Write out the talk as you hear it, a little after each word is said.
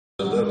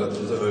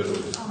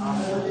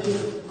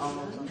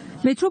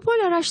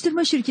Metropol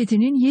Araştırma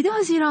Şirketi'nin 7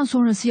 Haziran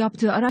sonrası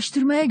yaptığı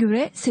araştırmaya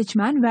göre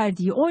seçmen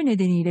verdiği oy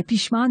nedeniyle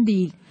pişman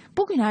değil.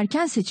 Bugün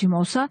erken seçim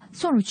olsa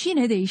sonuç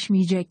yine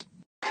değişmeyecek.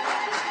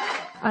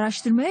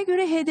 Araştırmaya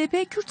göre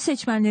HDP Kürt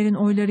seçmenlerin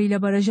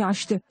oylarıyla barajı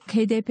aştı.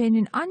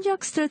 HDP'nin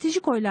ancak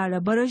stratejik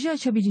oylarla barajı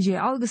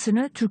açabileceği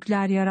algısını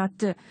Türkler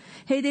yarattı.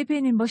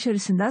 HDP'nin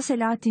başarısında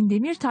Selahattin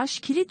Demirtaş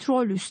kilit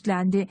rol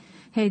üstlendi.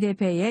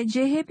 HDP'ye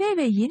CHP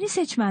ve yeni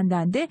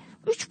seçmenden de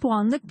 3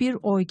 puanlık bir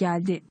oy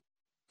geldi.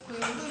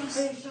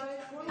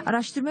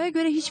 Araştırmaya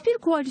göre hiçbir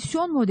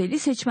koalisyon modeli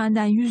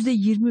seçmenden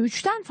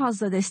 %23'ten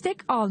fazla destek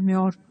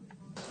almıyor.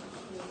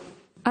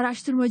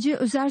 Araştırmacı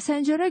Özer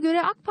Sencar'a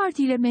göre AK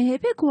Parti ile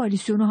MHP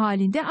koalisyonu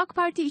halinde AK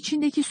Parti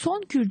içindeki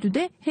son Kürt'ü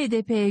de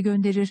HDP'ye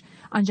gönderir.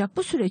 Ancak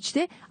bu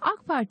süreçte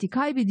AK Parti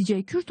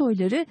kaybedeceği Kürt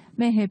oyları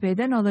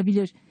MHP'den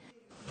alabilir.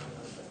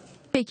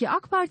 Peki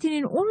AK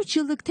Parti'nin 13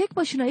 yıllık tek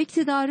başına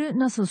iktidarı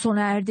nasıl sona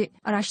erdi?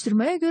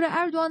 Araştırmaya göre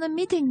Erdoğan'ın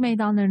miting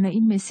meydanlarına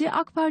inmesi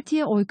AK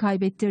Parti'ye oy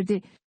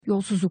kaybettirdi.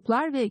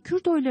 Yolsuzluklar ve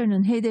Kürt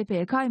oylarının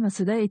HDP'ye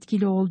kayması da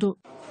etkili oldu.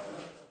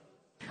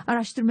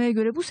 Araştırmaya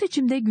göre bu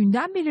seçimde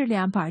gündem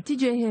belirleyen parti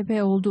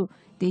CHP oldu.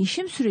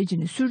 Değişim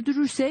sürecini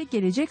sürdürürse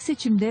gelecek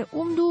seçimde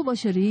umduğu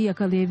başarıyı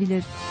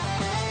yakalayabilir.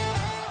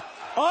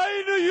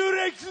 Aynı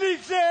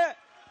yüreklilikle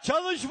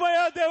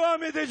çalışmaya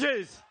devam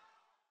edeceğiz.